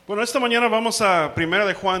Bueno, esta mañana vamos a 1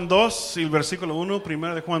 de Juan 2, el versículo 1,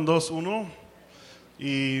 1 de Juan 2, 1,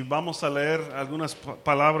 y vamos a leer algunas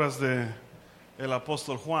palabras de el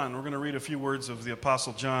apóstol Juan. We're going to read a few words of the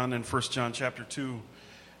apostle John in 1 John chapter 2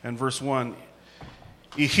 and verse 1.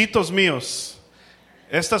 Hijitos míos,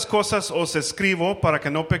 estas cosas os escribo para que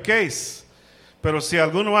no pequéis, pero si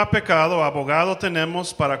alguno ha pecado, abogado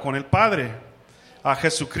tenemos para con el Padre, a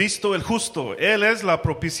Jesucristo el justo. Él es la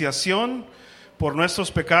propiciación por nuestros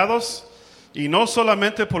pecados, y no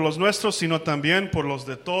solamente por los nuestros, sino también por los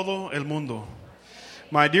de todo el mundo.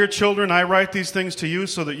 My dear children, I write these things to you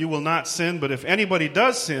so that you will not sin, but if anybody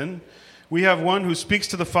does sin, we have one who speaks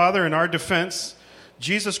to the Father in our defense,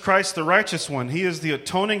 Jesus Christ the righteous one. He is the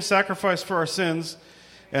atoning sacrifice for our sins,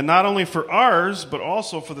 and not only for ours, but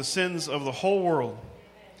also for the sins of the whole world.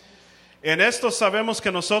 En esto sabemos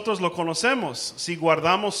que nosotros lo conocemos, si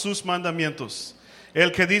guardamos sus mandamientos.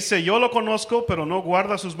 El que dice, yo lo conozco, pero no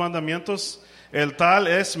guarda sus mandamientos, el tal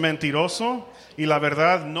es mentiroso, y la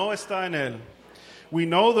verdad no está en él. We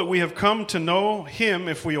know that we have come to know him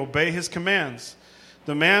if we obey his commands.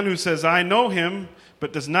 The man who says, I know him,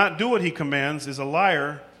 but does not do what he commands, is a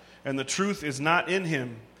liar, and the truth is not in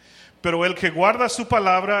him. Pero el que guarda su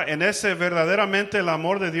palabra, en ese verdaderamente el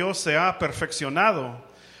amor de Dios se ha perfeccionado.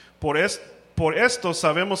 Por esto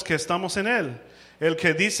sabemos que estamos en él. El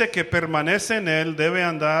que dice que permanece en él debe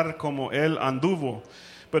andar como él anduvo.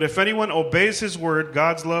 But if anyone obeys his word,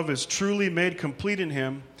 God's love is truly made complete in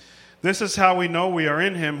him. This is how we know we are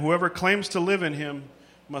in him. Whoever claims to live in him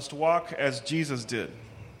must walk as Jesus did.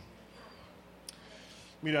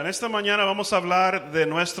 Mira, en esta mañana vamos a hablar de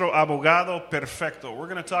nuestro abogado perfecto. We're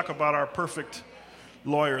going to talk about our perfect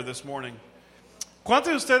lawyer this morning. ¿Cuántos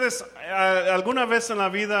de ustedes alguna vez en la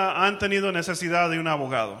vida han tenido necesidad de un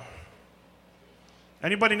abogado?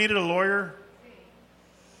 Anybody needed a lawyer?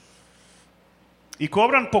 ¿Y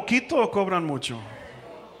cobran poquito o cobran mucho?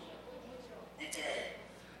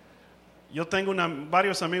 Yo tengo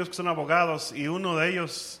varios amigos que son abogados y uno de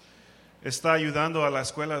ellos está ayudando a la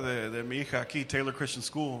escuela de mi hija aquí, Taylor Christian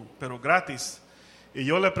School, pero gratis. Y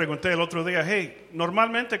yo le pregunté el otro día, hey,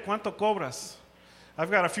 normalmente ¿cuánto cobras? I've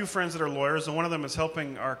got a few friends that are lawyers, and one of them is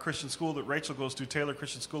helping our Christian school that Rachel goes to, Taylor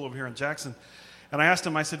Christian School over here in Jackson. And I asked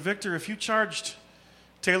him, I said, Victor, if you charged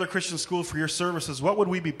Taylor Christian School for your services, what would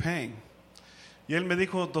we be paying? Y él me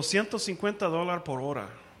dijo, $250 por hora.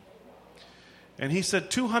 And he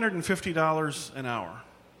said, $250 an hour.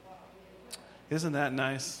 Isn't that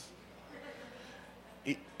nice?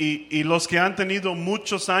 Y los que han tenido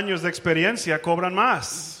muchos años de experiencia cobran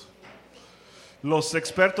más. Los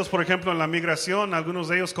expertos, por ejemplo, en la migración, algunos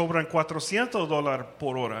de ellos cobran $400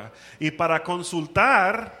 por hora. Y para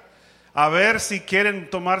consultar, a ver si quieren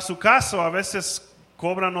tomar su caso, a veces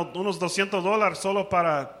cobran unos $200 solo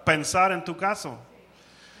para pensar en tu caso.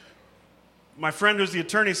 My friend who's the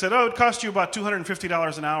attorney said, it cost you about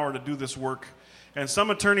 $250 an hour to do this work. And some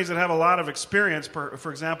attorneys that have a lot of experience, for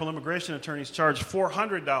example, immigration attorneys charge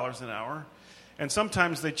 $400 an hour. And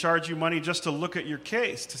sometimes they charge you money just to look at your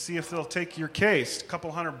case, to see if they'll take your case, a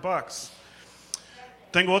couple $100.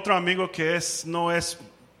 Tengo otro amigo que no es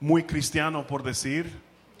muy cristiano, por decir.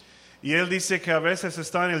 Y él dice que a veces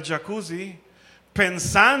está en el jacuzzi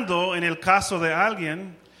pensando en el caso de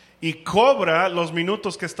alguien y cobra los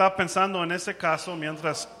minutos que está pensando en ese caso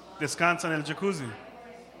mientras descansa en el jacuzzi.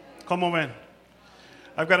 ¿Cómo ven?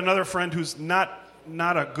 I've got another friend who's not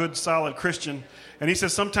a good, solid Christian, and he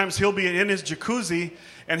says sometimes he'll be in his jacuzzi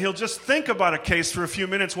and he'll just think about a case for a few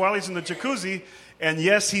minutes while he's in the jacuzzi, and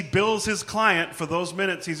yes, he bills his client for those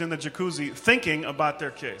minutes he's in the jacuzzi thinking about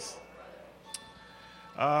their case.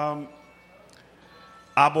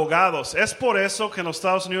 Abogados. Es por eso que en los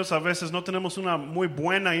Estados Unidos a veces no tenemos una muy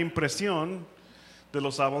buena impresión de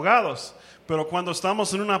los abogados. Pero cuando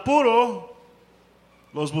estamos en un apuro,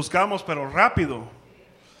 los buscamos pero rápido.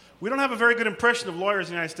 We don't have a very good impression of lawyers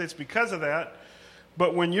in the United States because of that.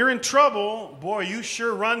 But when you're in trouble, boy, you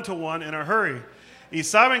sure run to one in a hurry. ¿Y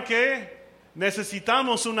saben qué?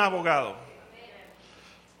 Necesitamos un abogado.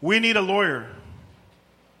 We need a lawyer.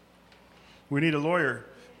 We need a lawyer.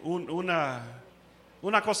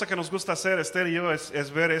 Una cosa que nos gusta hacer, Esther y yo, es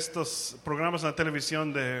ver estos programas en la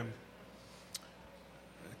televisión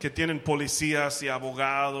que tienen policías y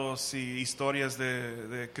abogados y historias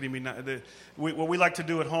de criminales. What we like to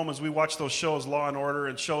do at home is we watch those shows, Law and Order,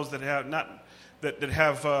 and shows that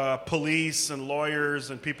have police and lawyers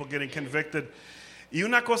and people getting convicted. Y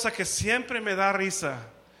una cosa que siempre me da risa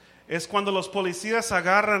es cuando los policías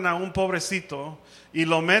agarran a un pobrecito y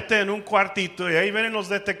lo meten en un cuartito y ahí vienen los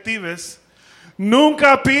detectives.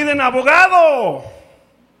 Nunca piden abogado.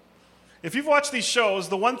 If you've watched these shows,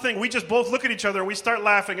 the one thing, we just both look at each other and we start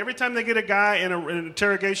laughing. Every time they get a guy in an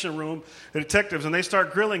interrogation room, the detectives, and they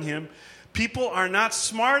start grilling him, people are not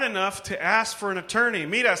smart enough to ask for an attorney.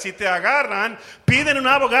 Mira, si te agarran, piden un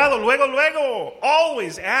abogado, luego.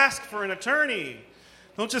 Always ask for an attorney.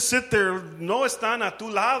 Don't just sit there, no están a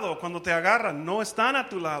tu lado. Cuando te agarran, no están a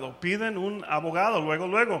tu lado. Piden un abogado,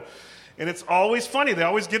 luego. And it's always funny. They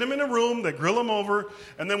always get him in a room, they grill him over,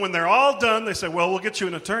 and then when they're all done, they say, well, we'll get you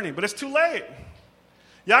an attorney. But it's too late.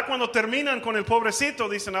 Ya cuando terminan con el pobrecito,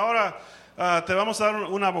 dicen, ahora te vamos a dar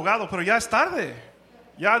un abogado, pero ya es tarde.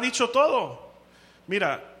 Ya ha dicho todo.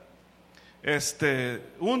 Mira,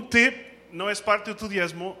 un tip, no es parte de tu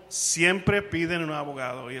diezmo, siempre piden un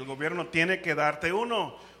abogado y el gobierno tiene que darte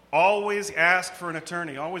uno. Always ask for an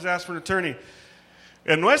attorney. Always ask for an attorney.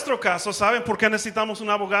 En nuestro caso, ¿saben por qué necesitamos un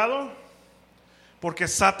abogado? Porque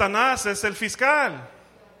Satanás es el fiscal.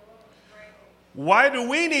 Why do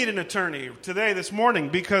we need an attorney today, this morning?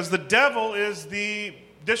 Because the devil is the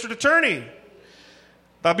district attorney.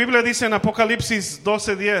 La Biblia dice en Apocalipsis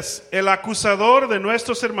 12:10, el acusador de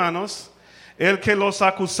nuestros hermanos, el que los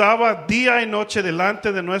acusaba día y noche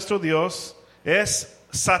delante de nuestro Dios, es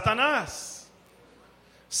Satanás.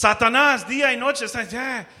 Satanás día y noche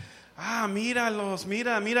está míralos,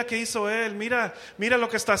 mira qué hizo él, mira lo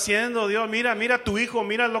que está haciendo Dios, mira tu hijo,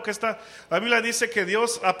 mira lo que está. La Biblia dice que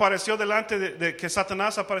Dios apareció que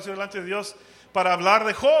Satanás apareció delante de Dios para hablar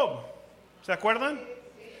de Job. ¿Se acuerdan?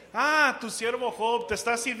 Tu siervo Job te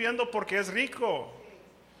está sirviendo porque es rico.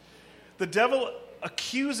 The devil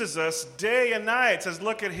accuses us day and night, says,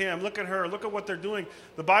 look at him, look at her, look at what they're doing.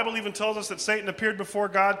 The Bible even tells us that Satan appeared before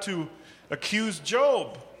God to accuse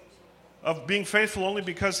Job of being faithful only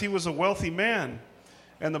because he was a wealthy man.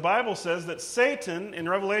 And the Bible says that Satan, in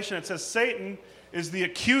Revelation it says Satan is the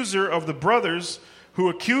accuser of the brothers who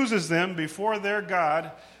accuses them before their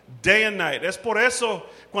God day and night. Es por eso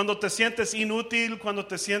cuando te sientes inútil, cuando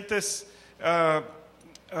te sientes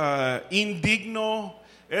indigno,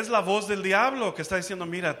 es la voz del diablo que está diciendo,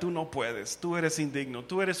 mira, tú no puedes, tú eres indigno,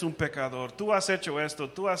 tú eres un pecador, tú has hecho esto,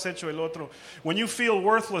 tú has hecho el otro. When you feel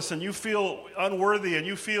worthless and you feel unworthy and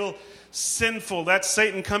you feel sinful, that's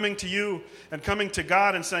Satan coming to you and coming to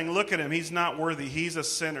God and saying, look at him, he's not worthy, he's a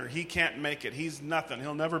sinner, he can't make it, he's nothing,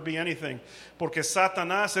 he'll never be anything. Porque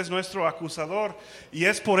Satanás es nuestro acusador y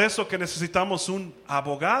es por eso que necesitamos un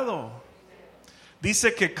abogado.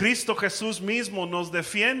 Dice que Cristo Jesús mismo nos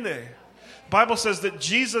defiende. Bible says that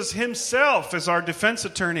Jesus himself is our defense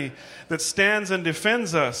attorney that stands and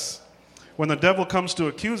defends us when the devil comes to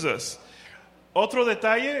accuse us. Otro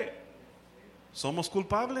detalle, somos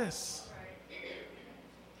culpables.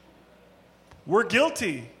 We're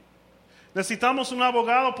guilty. Necesitamos un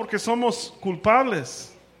abogado porque somos culpables.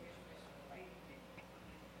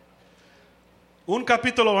 Un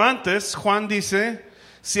capítulo antes, Juan dice,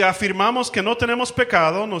 si afirmamos que no tenemos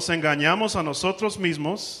pecado, nos engañamos a nosotros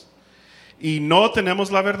mismos y no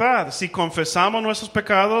tenemos la verdad. Si confesamos nuestros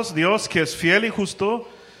pecados, Dios, que es fiel y justo,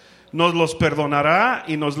 nos los perdonará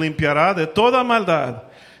y nos limpiará de toda maldad.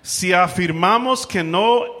 Si afirmamos que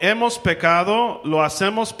no hemos pecado, lo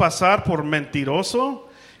hacemos pasar por mentiroso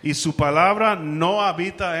y su palabra no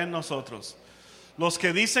habita en nosotros. Los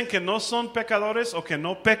que dicen que no son pecadores o que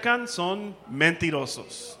no pecan son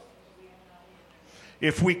mentirosos.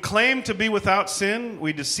 If we claim to be without sin,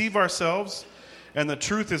 we deceive ourselves, and the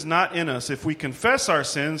truth is not in us. If we confess our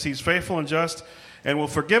sins, he's faithful and just and will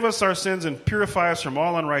forgive us our sins and purify us from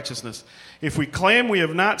all unrighteousness. If we claim we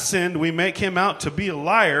have not sinned, we make him out to be a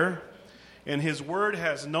liar, and his word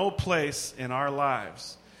has no place in our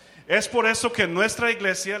lives. Es por eso que en nuestra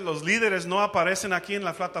iglesia los líderes no aparecen aquí en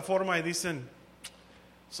la plataforma y dicen,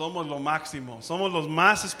 somos lo máximo, somos los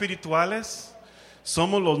más espirituales,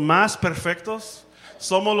 somos los más perfectos,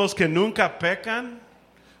 somos los que nunca pecan,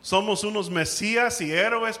 somos unos mesías y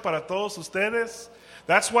héroes para todos ustedes.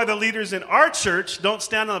 That's why the leaders in our church don't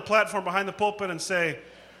stand on the platform behind the pulpit and say,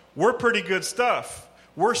 we're pretty good stuff,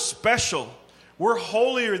 we're special, we're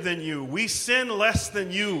holier than you, we sin less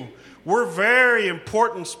than you, we're very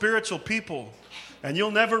important spiritual people, and you'll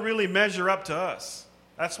never really measure up to us.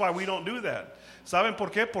 That's why we don't do that. ¿Saben por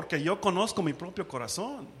qué? Porque yo conozco mi propio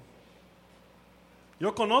corazón.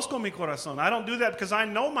 Yo conozco mi corazón. I don't do that because I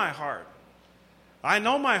know my heart. I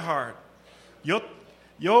know my heart. Yo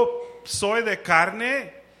soy de carne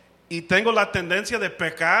y tengo la tendencia de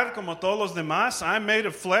pecar como todos los demás. I'm made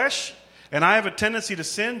of flesh and I have a tendency to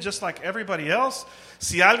sin just like everybody else.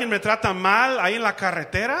 Si alguien me trata mal ahí en la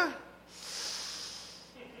carretera,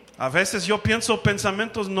 a veces yo pienso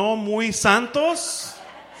pensamientos no muy santos.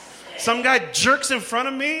 Some guy jerks in front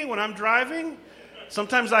of me when I'm driving.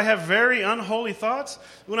 Sometimes I have very unholy thoughts.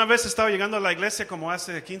 Una vez estaba llegando a la iglesia como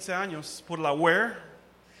hace 15 años por la Ware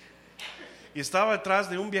y estaba detrás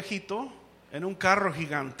de un viejito en un carro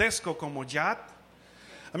gigantesco como yacht.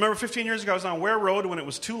 I remember 15 years ago I was on Ware Road when it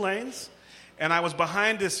was 2 lanes and I was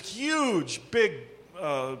behind this huge big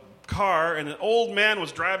car and an old man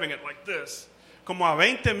was driving it like this, como a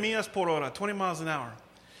 20 millas por hora, 20 miles an hour.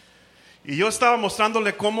 Y yo estaba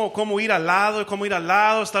mostrándole cómo ir al lado,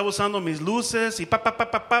 estaba usando mis luces y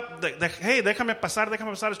hey, déjame pasar.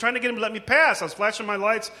 I was trying to get him to let me pass. I was flashing my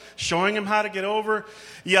lights, showing him how to get over.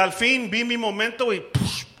 Y al fin vi mi momento y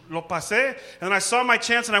lo pasé. And I saw my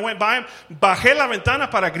chance and I went by him. Bajé la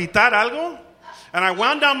ventana para gritar algo. And I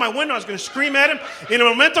wound down my window. I was going to scream at him. Y en el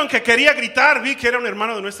momento en que quería gritar, vi que era un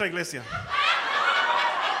hermano de nuestra iglesia.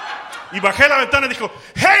 Y bajé la ventana y dijo,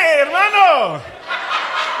 hey, hermano.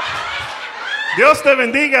 Dios te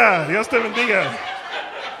bendiga, Dios te bendiga.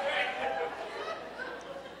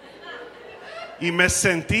 Y me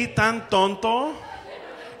sentí tan tonto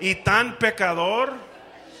y tan pecador,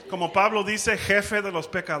 como Pablo dice, jefe de los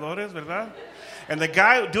pecadores, ¿verdad? And the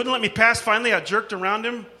guy didn't let me pass. Finally, I jerked around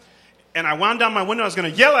him, and I wound down my window. I was going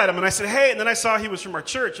to yell at him, and I said, hey, and then I saw he was from our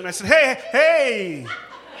church, and I said, hey,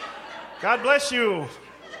 God bless you.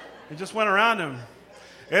 I just went around him.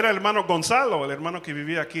 Era el hermano Gonzalo, el hermano que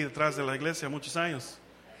vivía aquí detrás de la iglesia muchos años.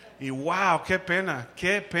 Y wow, qué pena.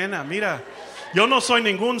 Mira, yo no soy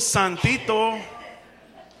ningún santito.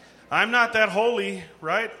 I'm not that holy,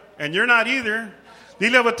 right? And you're not either.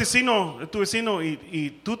 Dile a tu vecino,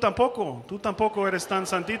 y tú tampoco eres tan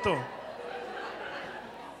santito.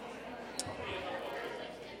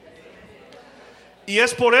 Y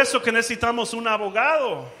es por eso que necesitamos un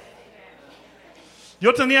abogado.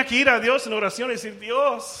 Yo tenía que ir a Dios en oración y decir,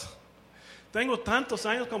 Dios, tengo tantos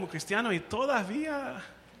años como cristiano y todavía,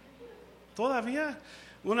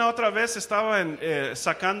 una otra vez estaba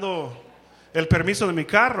sacando el permiso de mi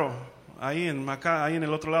carro, ahí en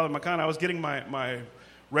el otro lado de Macán. I was getting my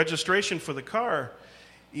registration for the car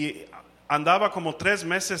y andaba como 3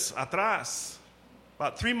 meses atrás.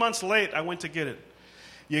 About 3 months late, I went to get it.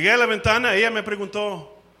 Llegué a la ventana y ella me preguntó,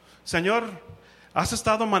 Señor, ¿has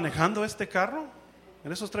estado manejando este carro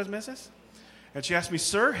en esos 3 meses? And she asked me,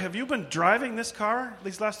 sir, have you been driving this car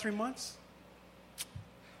these last 3 months?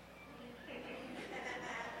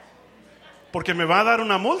 Porque me va a dar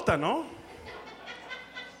una multa, ¿no?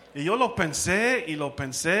 Y yo lo pensé y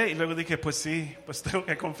luego dije, pues sí, pues tengo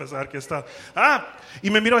que confesar que está. Y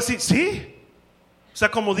me miró así, ¿sí? O sea,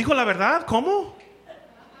 como dijo la verdad, ¿cómo?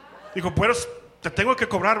 Dijo, pues te tengo que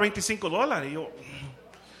cobrar $25. Y yo,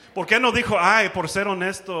 ¿por qué no dijo, por ser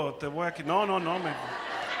honesto, te voy a... No,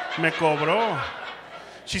 me cobró.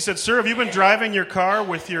 She said, sir, have you been driving your car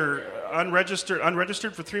with your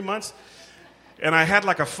unregistered for 3 months? And I had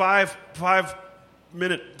like a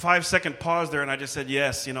 5-second pause there, and I just said,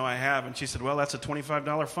 yes, I have. And she said, well, that's a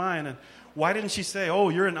 $25 fine. And why didn't she say, oh,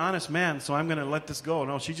 you're an honest man, so I'm going to let this go?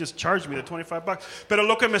 No, she just charged me the $25. Pero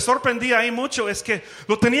lo que me sorprendía ahí mucho es que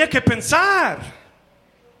lo tenía que pensar.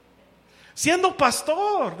 Siendo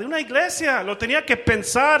pastor de una iglesia, lo tenía que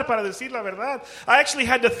pensar para decir la verdad. I actually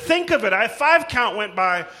had to think of it. 5 count went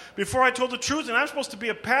by before I told the truth, and I'm supposed to be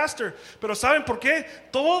a pastor. Pero ¿saben por qué?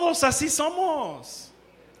 Todos así somos.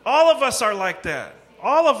 All of us are like that.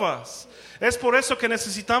 All of us. Es por eso que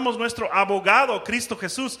necesitamos nuestro abogado, Cristo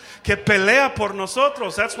Jesús, que pelea por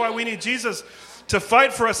nosotros. That's why we need Jesus to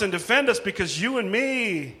fight for us and defend us, because you and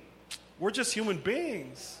me, we're just human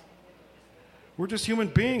beings. We're just human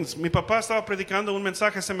beings. Mi papá estaba predicando un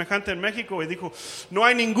mensaje semejante en México y dijo, no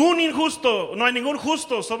hay ningún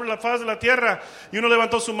justo sobre la faz de la tierra. Y uno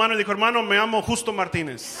levantó su mano y dijo, hermano, me amo Justo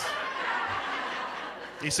Martínez.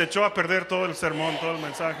 Y se echó a perder todo el sermón, todo el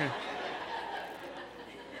mensaje.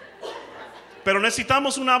 Pero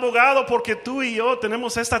necesitamos un abogado porque tú y yo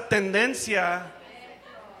tenemos esta tendencia.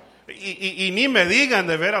 Y ni me digan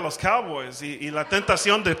de ver a los Cowboys y la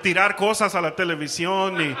tentación de tirar cosas a la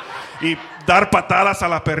televisión y dar patadas a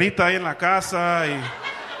la perrita ahí en la casa.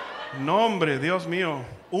 No, hombre, Dios mío.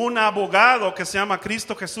 Un abogado que se llama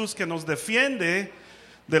Cristo Jesús que nos defiende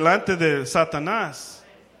delante de Satanás.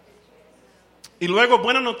 Y luego,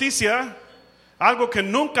 buena noticia, algo que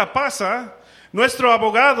nunca pasa, nuestro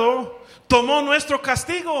abogado tomó nuestro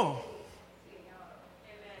castigo.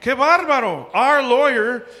 ¡Qué bárbaro! Our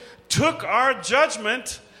lawyer took our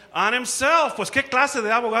judgment on himself. Pues ¿qué clase de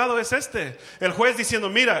abogado es este? El juez diciendo,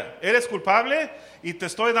 mira, eres culpable y te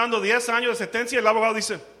estoy dando 10 años de sentencia. Y el abogado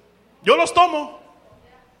dice, yo los tomo.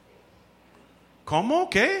 ¿Cómo?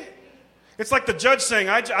 ¿Qué? It's like the judge saying,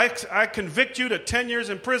 I convict you to 10 years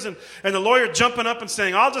in prison. And the lawyer jumping up and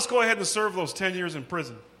saying, I'll just go ahead and serve those 10 years in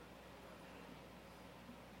prison.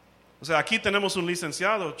 O sea, aquí tenemos un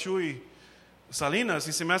licenciado, Chuy Salinas,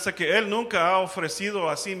 y se me hace que él nunca ha ofrecido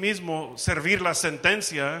a sí mismo servir la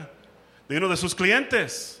sentencia de uno de sus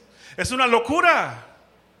clientes. Es una locura.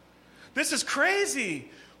 This is crazy.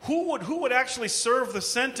 Who would actually serve the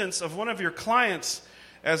sentence of one of your clients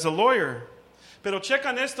as a lawyer? Pero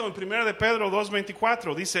checan esto en 1 de Pedro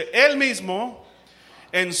 2:24. Dice, Él mismo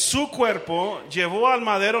en su cuerpo llevó al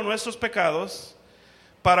madero nuestros pecados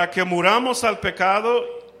para que muramos al pecado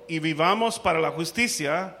y vivamos para la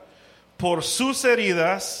justicia. Por sus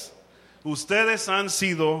heridas ustedes han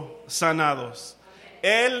sido sanados.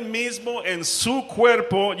 Él mismo en su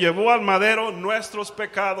cuerpo llevó al madero nuestros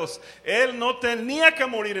pecados. Él no tenía que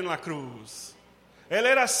morir en la cruz. Él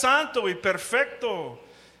era santo y perfecto,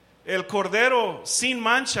 el cordero sin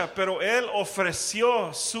mancha, pero Él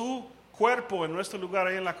ofreció su cuerpo en nuestro lugar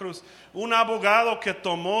ahí en la cruz. Un abogado que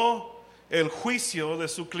tomó el juicio de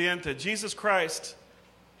su cliente. Jesus Christ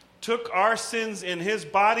took our sins in His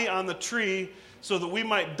body on the tree so that we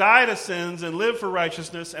might die to sins and live for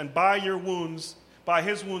righteousness, and by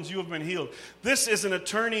His wounds you have been healed. This is an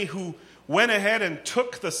attorney who went ahead and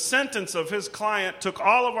took the sentence of his client, took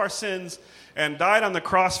all of our sins, and died on the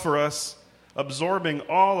cross for us, absorbing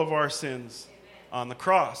all of our sins on the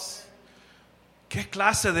cross. ¿Qué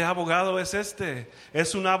clase de abogado es este?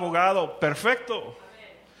 Es un abogado perfecto,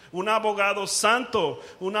 un abogado santo,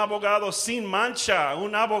 un abogado sin mancha,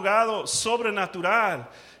 un abogado sobrenatural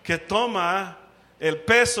que toma el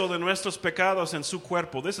peso de nuestros pecados en su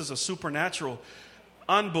cuerpo. This is a supernatural,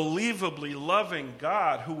 unbelievably loving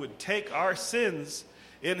God who would take our sins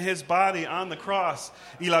in His body on the cross.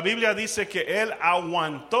 Y la Biblia dice que Él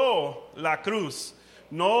aguantó la cruz.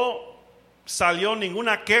 No salió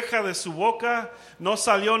ninguna queja de su boca, no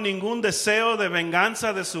salió ningún deseo de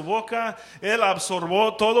venganza de su boca. Él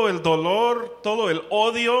absorbió todo el dolor, todo el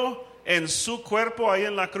odio en su cuerpo ahí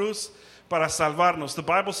en la cruz para salvarnos. The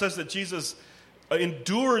Bible says that Jesus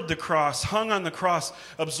endured the cross, hung on the cross,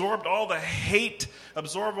 absorbed all the hate,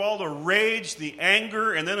 absorbed all the rage, the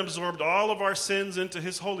anger, and then absorbed all of our sins into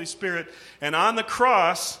His Holy Spirit. And on the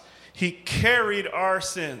cross, He carried our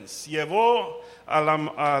sins. Llevó a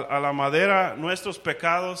la madera nuestros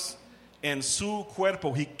pecados en su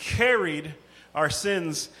cuerpo. He carried our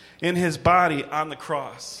sins in His body on the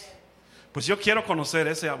cross. Pues yo quiero conocer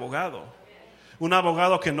ese abogado. Un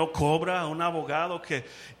abogado que no cobra, un abogado que...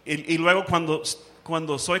 Y luego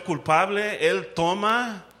cuando soy culpable, Él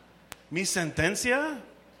toma mi sentencia.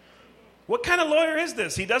 What kind of lawyer is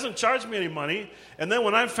this? He doesn't charge me any money, and then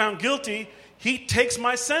when I'm found guilty, He takes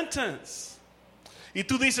my sentence. Y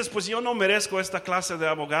tú dices, pues yo no merezco esta clase de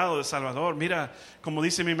abogado de Salvador. Mira, como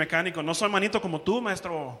dice mi mecánico, no soy manito como tú,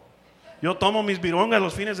 maestro. Yo tomo mis virongas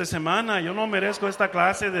los fines de semana. Yo no merezco esta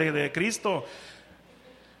clase de Cristo.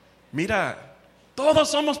 Mira, todos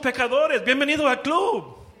somos pecadores. Bienvenido al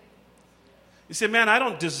club. You say, man, I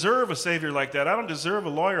don't deserve a savior like that. I don't deserve a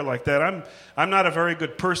lawyer like that. I'm not a very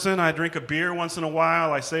good person. I drink a beer once in a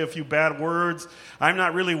while. I say a few bad words. I'm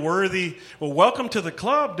not really worthy. Well, welcome to the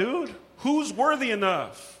club, dude. Who's worthy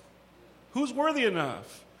enough? Who's worthy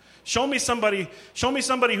enough? Show me somebody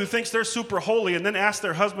who thinks they're super holy and then ask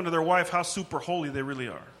their husband or their wife how super holy they really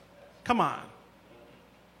are. Come on.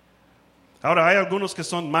 Ahora, hay algunos que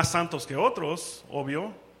son más santos que otros,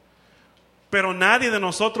 obvio. Pero nadie de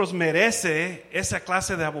nosotros merece esa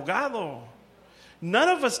clase de abogado. None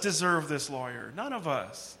of us deserve this lawyer. None of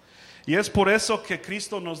us. Y es por eso que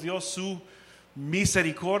Cristo nos dio su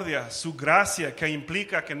misericordia, su gracia, que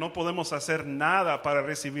implica que no podemos hacer nada para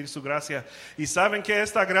recibir su gracia. Y saben que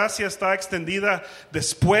esta gracia está extendida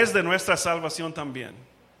después de nuestra salvación también.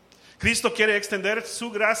 Cristo quiere extender su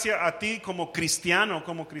gracia a ti como cristiano,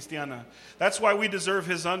 como cristiana. That's why we deserve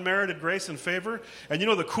His unmerited grace and favor. And you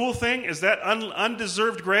know the cool thing is that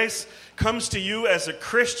undeserved grace comes to you as a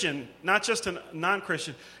Christian, not just a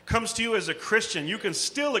non-Christian. Comes to you as a Christian. You can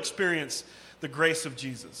still experience the grace of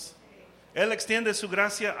Jesus. Él extiende su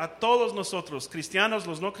gracia a todos nosotros, cristianos,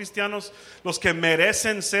 los no cristianos, los que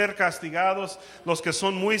merecen ser castigados, los que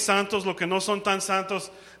son muy santos, los que no son tan santos.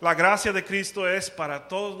 La gracia de Cristo es para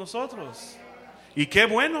todos nosotros. Y qué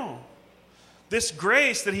bueno. This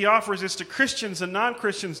grace that He offers is to Christians and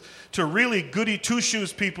non-Christians, to really goody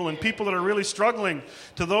two-shoes people and people that are really struggling,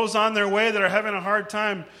 to those on their way that are having a hard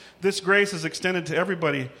time. This grace is extended to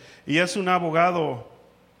everybody. Y es un abogado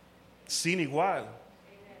sin igual.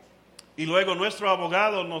 Y luego nuestro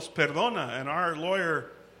abogado nos perdona, and our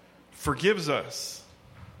lawyer forgives us.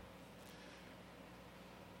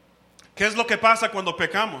 ¿Qué es lo que pasa cuando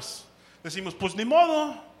pecamos? Decimos, pues ni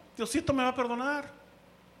modo, Diosito me va a perdonar.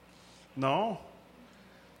 No.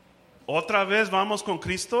 Otra vez vamos con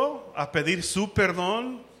Cristo a pedir su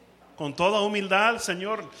perdón con toda humildad,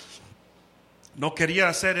 Señor, no quería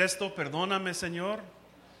hacer esto, perdóname, Señor.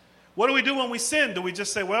 What do we do when we sin? Do we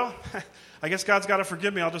just say, well, I guess God's got to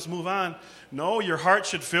forgive me, I'll just move on? No, your heart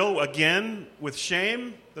should fill again with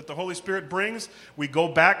shame that the Holy Spirit brings. We go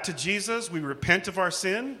back to Jesus, we repent of our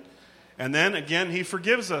sin, and then again He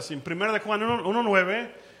forgives us. In 1 de Juan 1:9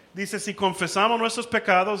 dice, si confesamos nuestros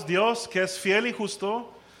pecados, Dios, que es fiel y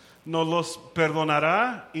justo, nos los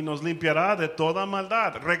perdonará y nos limpiará de toda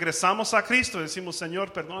maldad. Regresamos a Cristo y decimos,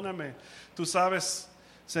 Señor, perdóname. Tú sabes,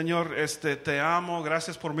 Señor, te amo,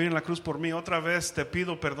 gracias por morir en la cruz por mí. Otra vez te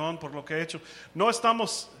pido perdón por lo que he hecho. No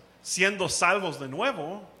estamos siendo salvos de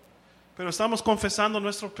nuevo, pero estamos confesando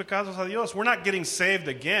nuestros pecados a Dios. We're not getting saved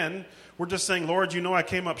again. We're just saying, Lord, you know I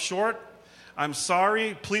came up short. I'm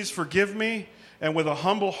sorry. Please forgive me. And with a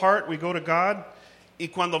humble heart, we go to God. Y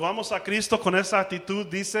cuando vamos a Cristo con esa actitud,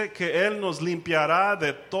 dice que Él nos limpiará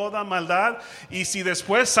de toda maldad. Y si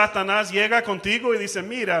después Satanás llega contigo y dice,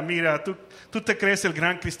 mira, tú te crees el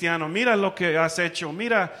gran cristiano, mira lo que has hecho,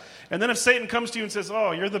 mira. And then if Satan comes to you and says,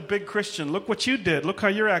 oh, you're the big Christian, look what you did, look how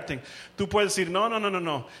you're acting. Tú puedes decir,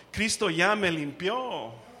 no. Cristo ya me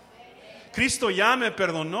limpió. Cristo ya me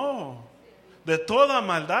perdonó de toda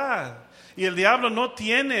maldad. Y el diablo no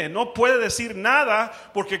puede decir nada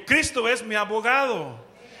porque Cristo es mi abogado.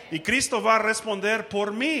 Y Cristo va a responder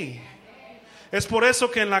por mí. Es por eso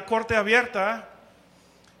que en la corte abierta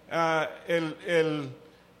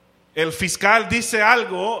el fiscal dice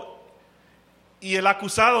algo y el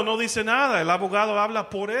acusado no dice nada. El abogado habla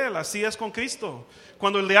por él. Así es con Cristo.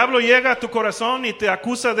 Cuando el diablo llega a tu corazón y te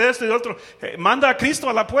acusa de esto y de otro, manda a Cristo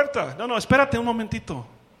a la puerta. No, espérate un momentito.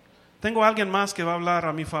 Tengo a alguien más que va a hablar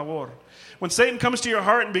a mi favor. When Satan comes to your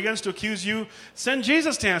heart and begins to accuse you, send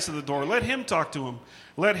Jesus to answer the door. Let Him talk to him.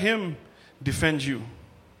 Let Him defend you.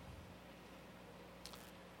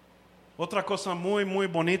 Otra cosa muy, muy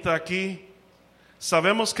bonita aquí.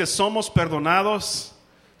 Sabemos que somos perdonados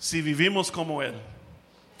si vivimos como Él.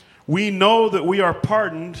 We know that we are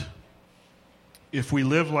pardoned if we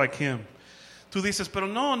live like Him. Tú dices, pero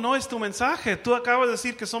no es tu mensaje. Tú acabas de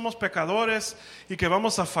decir que somos pecadores y que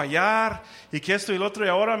vamos a fallar y que esto y lo otro, y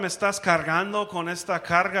ahora me estás cargando con esta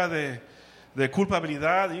carga de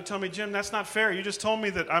culpabilidad. And you tell me, Jim, that's not fair. You just told me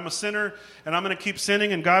that I'm a sinner and I'm going to keep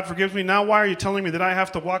sinning and God forgives me. Now why are you telling me that I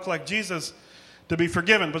have to walk like Jesus to be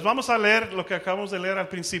forgiven? Pues vamos a leer lo que acabamos de leer al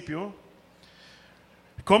principio.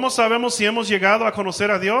 ¿Cómo sabemos si hemos llegado a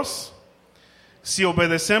conocer a Dios? Si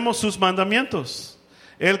obedecemos sus mandamientos.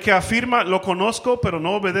 El que afirma, lo conozco, pero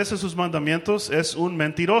no obedece sus mandamientos, es un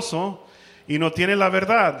mentiroso y no tiene la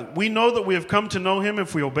verdad. We know that we have come to know Him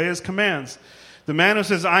if we obey His commands. The man who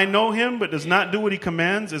says, I know Him, but does not do what He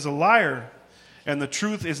commands is a liar, and the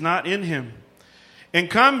truth is not in him. En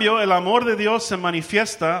cambio, el amor de Dios se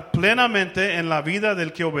manifiesta plenamente en la vida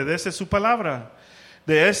del que obedece su palabra.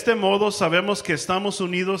 De este modo sabemos que estamos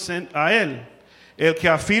unidos a Él. El que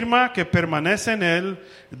afirma que permanece en Él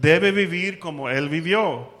debe vivir como Él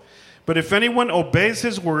vivió. But if anyone obeys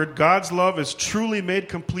His word, God's love is truly made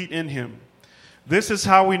complete in him. This is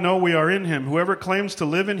how we know we are in Him. Whoever claims to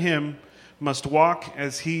live in Him must walk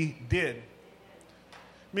as He did.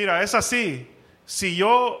 Mira, es así. Si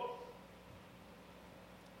yo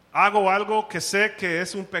hago algo que sé que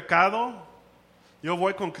es un pecado, yo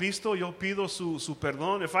voy con Cristo, yo pido su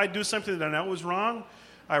perdón. If I do something that I know is wrong,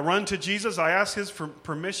 I run to Jesus, I ask His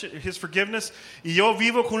permission, His forgiveness, y yo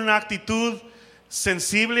vivo con una actitud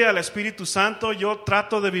sensible al Espíritu Santo. Yo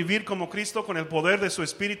trato de vivir como Cristo con el poder de su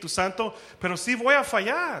Espíritu Santo, pero sí voy a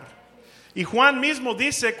fallar. Y Juan mismo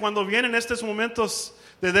dice, cuando vienen estos momentos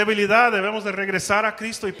de debilidad, debemos de regresar a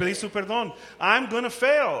Cristo y pedir su perdón. I'm going to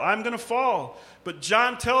fail, I'm going to fall. But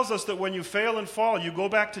John tells us that when you fail and fall, you go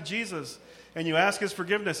back to Jesus and you ask His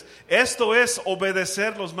forgiveness. Esto es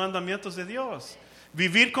obedecer los mandamientos de Dios.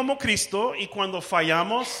 Vivir como Cristo y cuando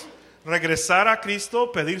fallamos, regresar a Cristo,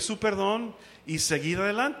 pedir su perdón y seguir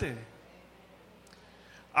adelante.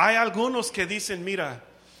 Hay algunos que dicen, mira,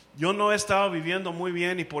 yo no he estado viviendo muy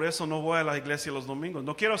bien y por eso no voy a la iglesia los domingos.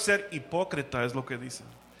 No quiero ser hipócrita, es lo que dicen.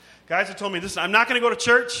 Guys have told me, listen, I'm not going to go to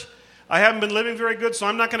church. I haven't been living very good, so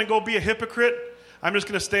I'm not going to go be a hypocrite. I'm just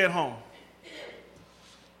going to stay at home.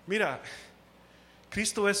 Mira,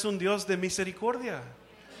 Cristo es un Dios de misericordia.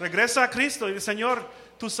 Regresa a Cristo y dice, Señor,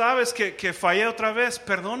 tú sabes que fallé otra vez,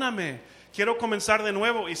 perdóname, quiero comenzar de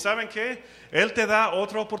nuevo. ¿Y saben qué? Él te da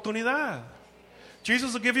otra oportunidad.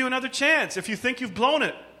 Jesus will give you another chance. If you think you've blown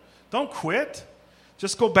it, don't quit.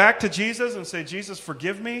 Just go back to Jesus and say, Jesus,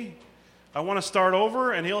 forgive me. I want to start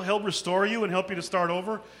over, and He'll restore you and help you to start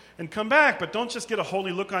over and come back. But don't just get a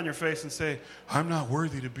holy look on your face and say, I'm not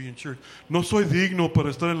worthy to be in church. No soy digno para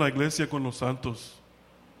estar en la iglesia con los santos.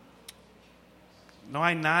 No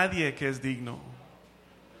hay nadie que es digno.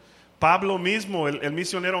 Pablo mismo, el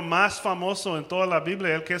misionero más famoso en toda la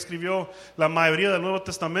Biblia, el que escribió la mayoría del Nuevo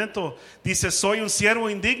Testamento, dice, soy un siervo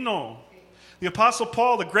indigno. The Apostle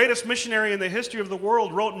Paul, the greatest missionary in the history of the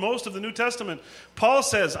world, wrote most of the New Testament. Paul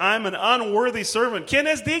says, I'm an unworthy servant. ¿Quién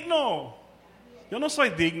es digno? Yo no soy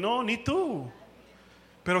digno, ni tú.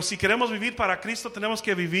 Pero si queremos vivir para Cristo, tenemos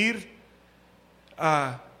que vivir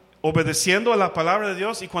obedeciendo a la palabra de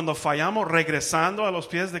Dios, y cuando fallamos, regresando a los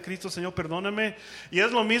pies de Cristo. Señor, perdóname. Y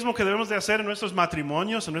es lo mismo que debemos de hacer en nuestros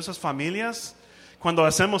matrimonios, en nuestras familias. Cuando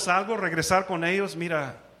hacemos algo, regresar con ellos.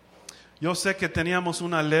 Mira, yo sé que teníamos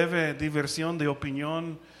una leve diversión de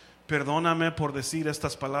opinión. Perdóname por decir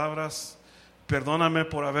estas palabras. Perdóname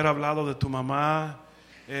por haber hablado de tu mamá,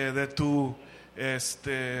 de tu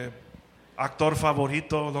actor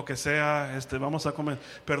favorito, lo que sea. Vamos a comer.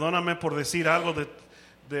 Perdóname por decir algo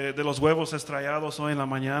de los huevos estrellados hoy en la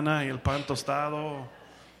mañana y el pan tostado.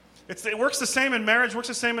 It works the same in marriage, works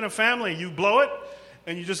the same in a family. You blow it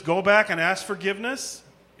and you just go back and ask forgiveness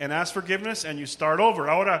and you start over.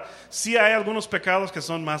 Ahora, sí hay algunos pecados que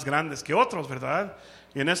son más grandes que otros, ¿verdad?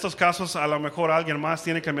 Y en estos casos a lo mejor alguien más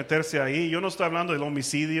tiene que meterse ahí. Yo no estoy hablando del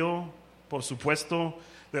homicidio, por supuesto,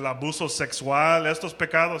 del abuso sexual. Estos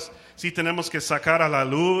pecados sí tenemos que sacar a la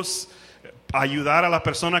luz, ayudar a la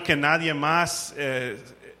persona que nadie más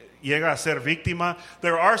llega a ser víctima.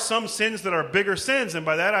 There are some sins that are bigger sins, and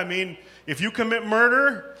by that I mean if you commit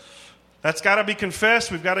murder, that's got to be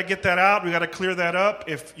confessed. We've got to get that out. We've got to clear that up.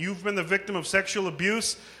 If you've been the victim of sexual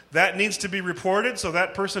abuse, that needs to be reported so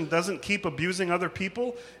that person doesn't keep abusing other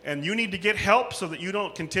people, and you need to get help so that you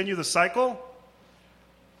don't continue the cycle.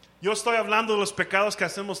 Yo estoy hablando de los pecados que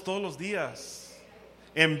hacemos todos los días.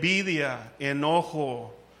 Envidia,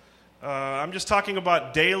 enojo. I'm just talking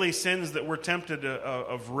about daily sins that we're tempted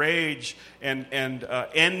of rage and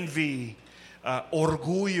envy,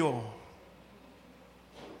 orgullo.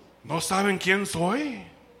 ¿No saben quién soy?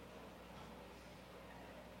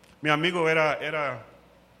 Mi amigo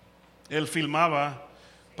él filmaba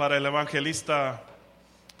para un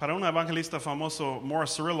evangelista famoso,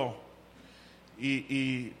 Morris Cerullo,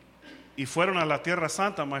 y fueron a la Tierra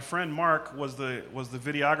Santa. My friend Mark was the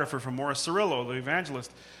videographer for Morris Cerullo, the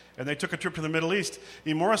evangelist. And they took a trip to the Middle East.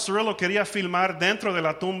 Y Morris Cerullo quería filmar dentro de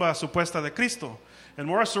la tumba supuesta de Cristo. And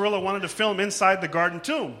Morris Cerullo wanted to film inside the garden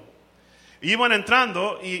tomb. Y iban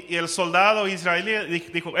entrando y el soldado israelí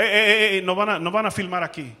dijo, no van a filmar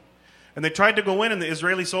aquí. And they tried to go in, and the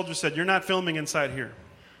Israeli soldier said, you're not filming inside here.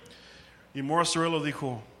 Y Morris Cerullo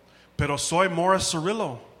dijo, pero soy Morris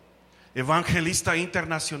Cerullo, evangelista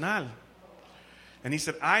internacional. And he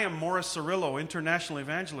said, I am Morris Cerullo, international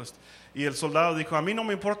evangelist. Y el soldado dijo, a mí no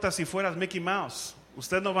me importa si fueras Mickey Mouse.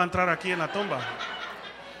 Usted no va a entrar aquí en la tumba.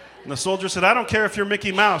 And the soldier said, I don't care if you're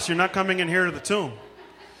Mickey Mouse. You're not coming in here to the tomb.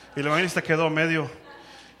 Y el evangelista quedó medio.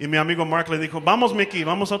 Y mi amigo Mark le dijo, vamos Mickey,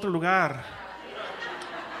 vamos a otro lugar.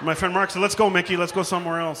 My friend Mark said, let's go Mickey, let's go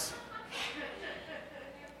somewhere else.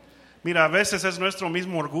 Mira, a veces es nuestro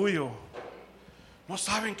mismo orgullo. ¿No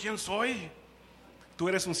saben quién soy? Tú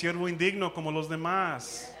eres un siervo indigno como los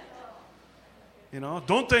demás. You know,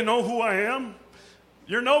 don't they know who I am?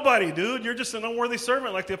 You're nobody, dude. You're just an unworthy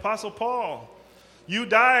servant like the Apostle Paul. You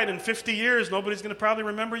died in 50 years. Nobody's going to probably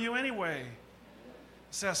remember you anyway.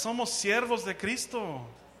 O sea, somos siervos de Cristo.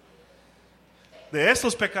 De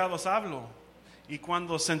estos pecados hablo. Y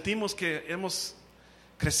cuando sentimos que hemos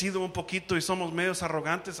crecido un poquito y somos medios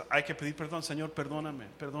arrogantes, hay que pedir perdón. Señor,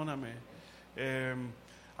 perdóname.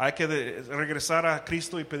 Hay que regresar a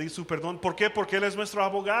Cristo y pedir su perdón. ¿Por qué? Porque Él es nuestro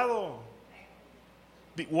abogado.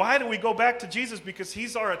 Why do we go back to Jesus? Because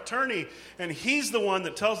He's our attorney, and He's the one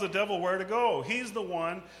that tells the devil where to go. He's the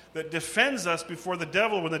one that defends us before the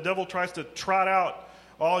devil when the devil tries to trot out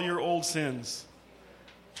all your old sins.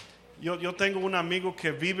 Yo tengo un amigo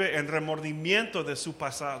que vive en remordimiento de su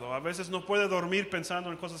pasado. A veces no puede dormir pensando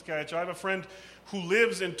en cosas que ha hecho. I have a friend who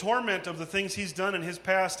lives in torment of the things he's done in his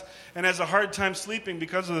past and has a hard time sleeping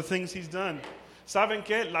because of the things he's done. ¿Saben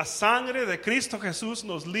qué? La sangre de Cristo Jesús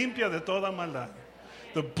nos limpia de toda maldad.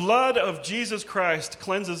 The blood of Jesus Christ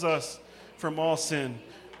cleanses us from all sin.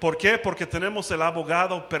 ¿Por qué? Porque tenemos el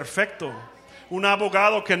abogado perfecto. Un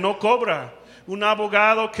abogado que no cobra. Un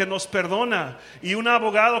abogado que nos perdona. Y un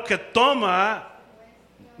abogado que toma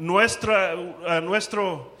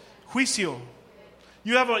nuestro juicio.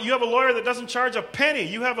 You have a lawyer that doesn't charge a penny.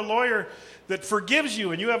 You have a lawyer that forgives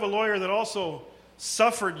you. And you have a lawyer that also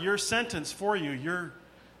suffered your sentence for you, your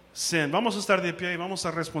sin. Vamos a estar de pie y vamos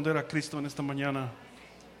a responder a Cristo en esta mañana.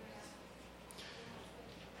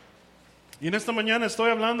 Y en esta mañana estoy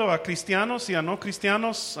hablando a cristianos y a no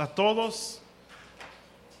cristianos, a todos.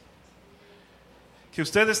 Que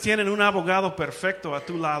ustedes tienen un abogado perfecto a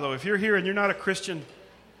tu lado. If you're here and you're not a Christian,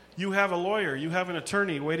 you have a lawyer, you have an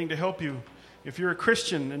attorney waiting to help you. If you're a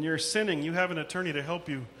Christian and you're sinning, you have an attorney to help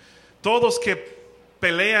you. Todos que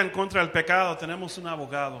pelean contra el pecado, tenemos un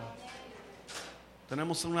abogado.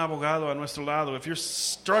 Tenemos un abogado a nuestro lado. If you're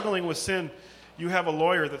struggling with sin, you have a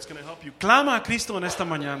lawyer that's going to help you. Clama a Cristo en esta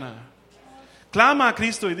mañana. Clama a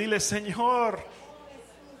Cristo y dile, Señor,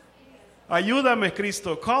 ayúdame,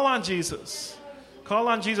 Cristo. Call on Jesus. Call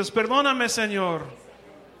on Jesus. Perdóname, Señor.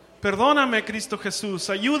 Perdóname, Cristo Jesús.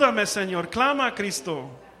 Ayúdame, Señor. Clama a Cristo.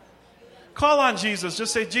 Call on Jesus.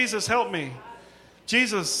 Just say, Jesus, help me.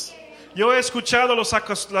 Jesus, yo he escuchado las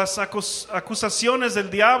acusaciones del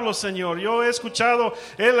diablo, Señor. Yo he escuchado,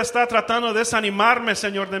 Él está tratando de desanimarme,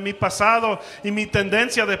 Señor, de mi pasado y mi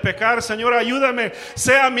tendencia de pecar. Señor, ayúdame.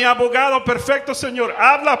 Sea mi abogado perfecto, Señor.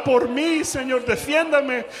 Habla por mí, Señor.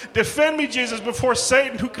 Defiéndame. Defend me, Jesus, before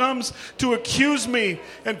Satan who comes to accuse me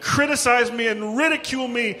and criticize me and ridicule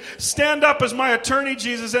me. Stand up as my attorney,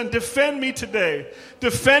 Jesus, and defend me today.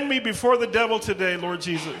 Defend me before the devil today, Lord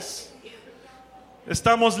Jesus.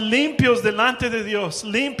 Estamos limpios delante de Dios,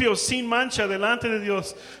 limpios sin mancha delante de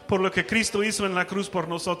Dios por lo que Cristo hizo en la cruz por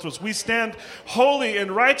nosotros. We stand holy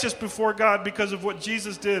and righteous before God because of what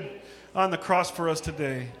Jesus did on the cross for us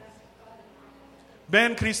today.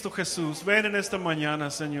 Ven, Cristo Jesús, ven en esta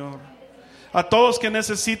mañana, Señor. A todos que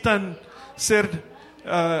necesitan ser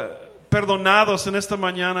perdonados en esta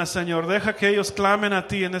mañana, Señor, deja que ellos clamen a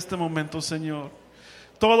ti en este momento, Señor.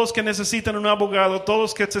 Todos que necesitan un abogado,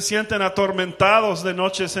 todos que se sienten atormentados de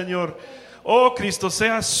noche, Señor. Oh, Cristo,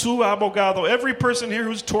 sea su abogado. Every person here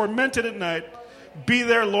who's tormented at night, be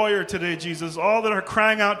their lawyer today, Jesus. All that are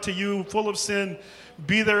crying out to you, full of sin,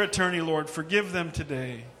 be their attorney, Lord. Forgive them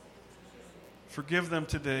today. Forgive them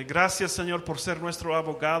today. Gracias, Señor, por ser nuestro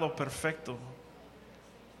abogado perfecto.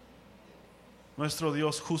 Nuestro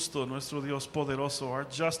Dios justo, nuestro Dios poderoso, our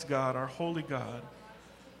just God, our holy God.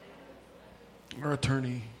 Our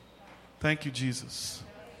attorney. Thank you, Jesus.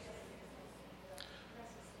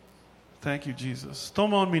 Thank you, Jesus.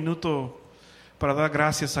 Toma un minuto para dar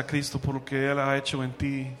gracias a Cristo por lo que Él ha hecho en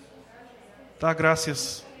ti. Da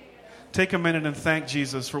gracias. Take a minute and thank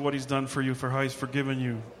Jesus for what He's done for you, for how He's forgiven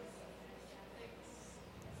you.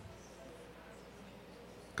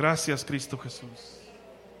 Gracias, Cristo Jesús.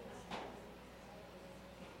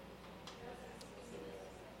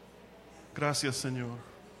 Gracias, Señor.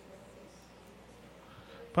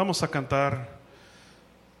 Vamos a cantar.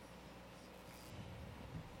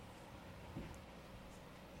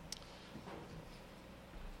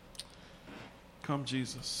 Come,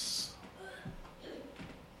 Jesus.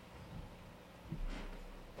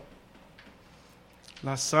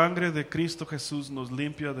 La sangre de Cristo Jesús nos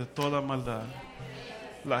limpia de toda maldad.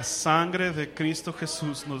 La sangre de Cristo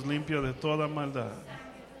Jesús nos limpia de toda maldad.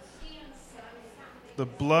 The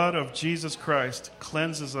blood of Jesus Christ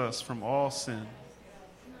cleanses us from all sin.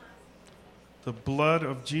 The blood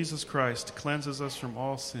of Jesus Christ cleanses us from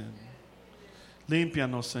all sin.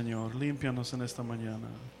 Límpianos, Señor, límpianos en esta mañana.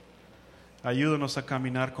 Ayúdanos a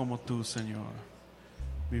caminar como tú, Señor.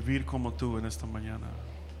 Vivir como tú en esta mañana.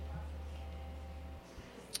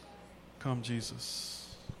 Come,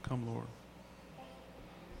 Jesus. Come, Lord.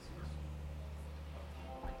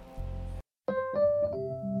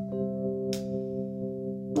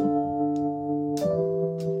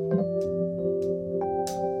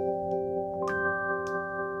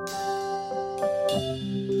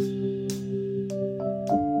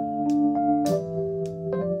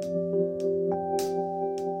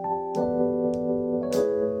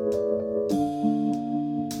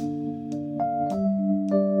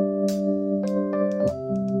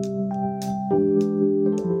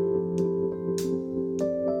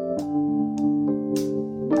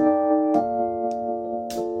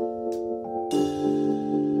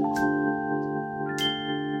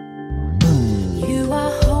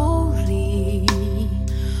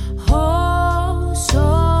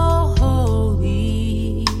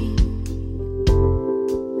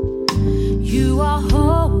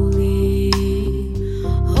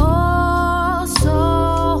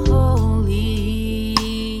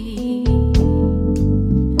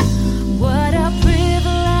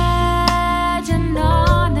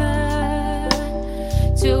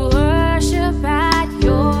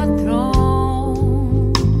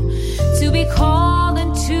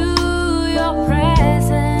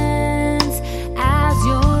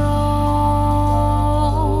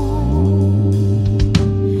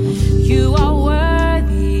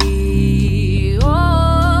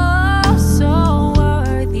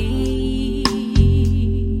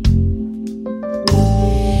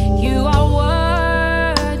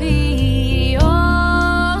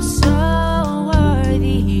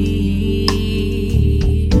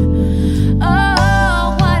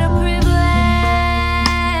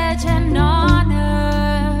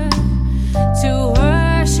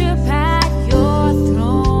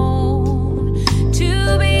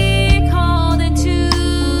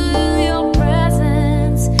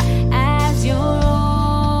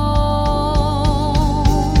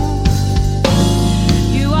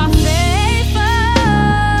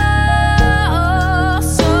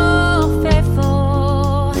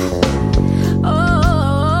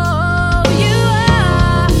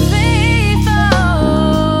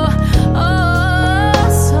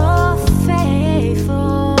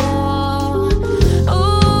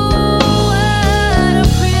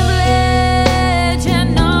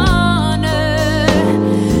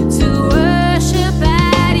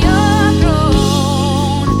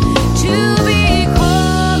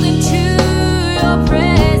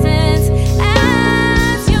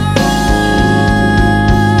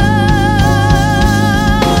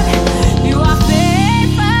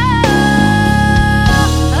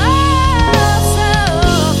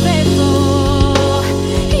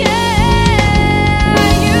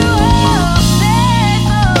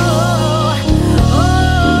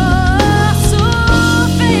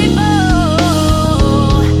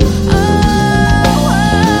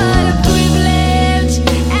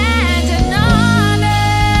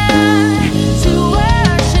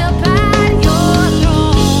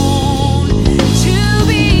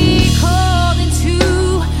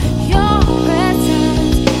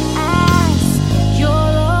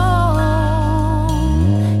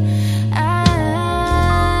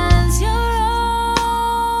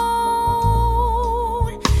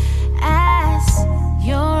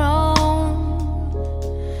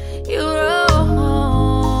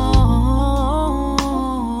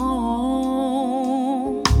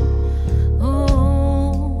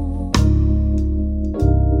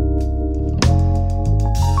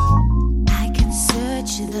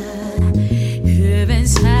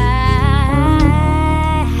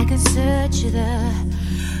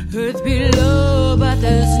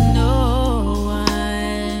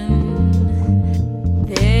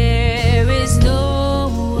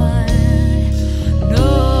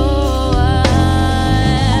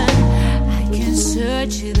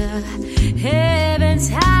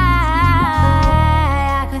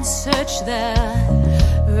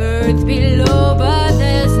 earth below, but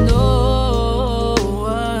there's no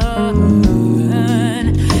one.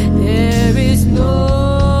 There is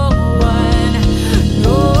no one,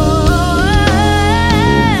 no one.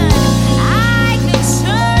 I can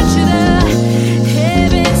search the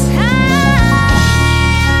heavens high,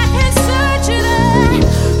 I can search the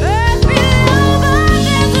earth below, but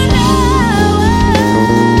there's no one.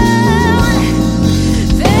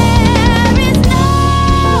 There is no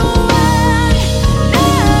one, no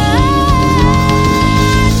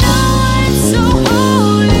one so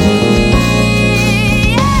holy,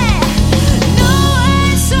 no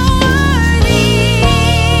one so worthy,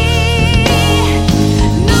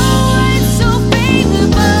 no one so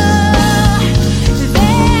faithful.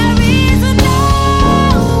 There is no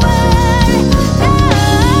one,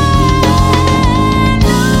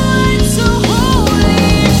 no one so holy,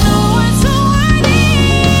 no one so worthy,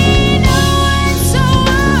 no one so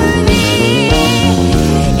worthy,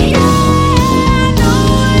 yeah, no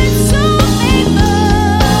one so faithful.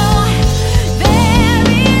 There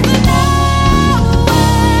is no one,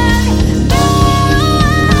 no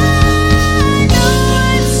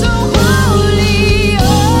one so holy,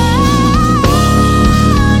 oh,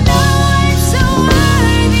 no one so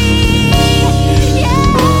worthy, yeah,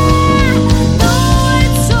 no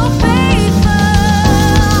one so faithful.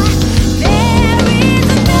 There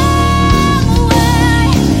is no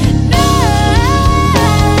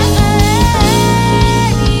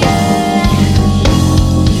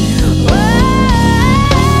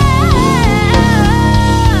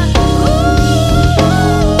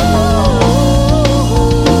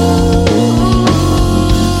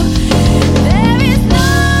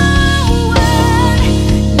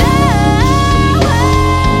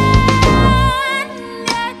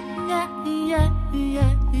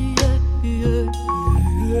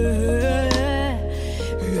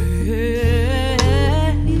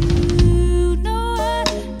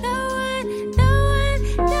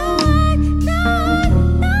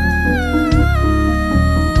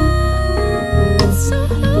so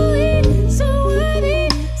holy, so worthy,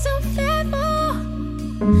 so faithful,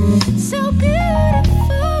 so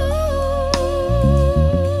beautiful.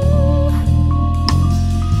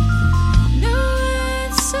 No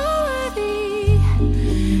one so worthy.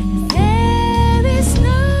 There is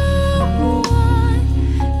no one,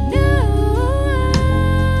 no one.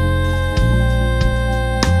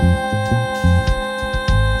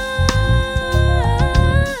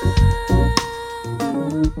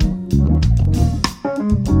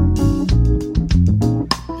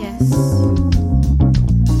 Yes.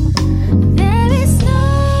 There is no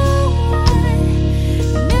one,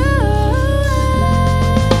 no one.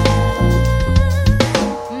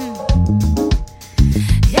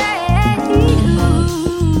 Yeah, no one,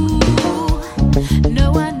 no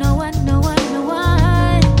one, no one, no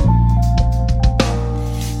one.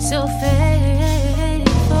 So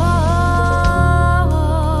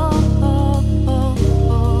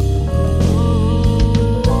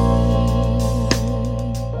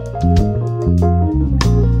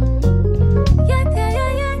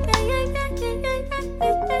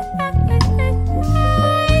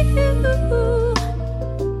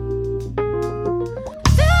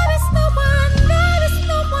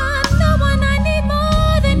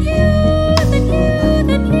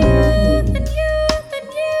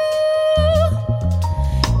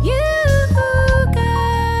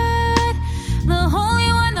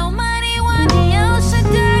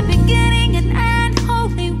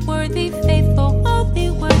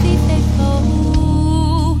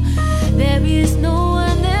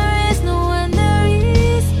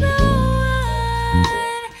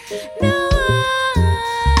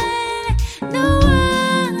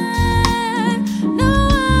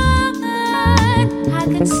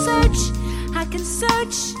I can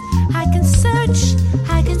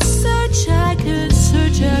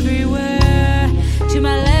search everywhere. To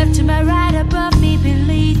my left, to my right, above me,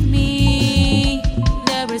 beneath me.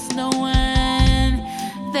 There is no one.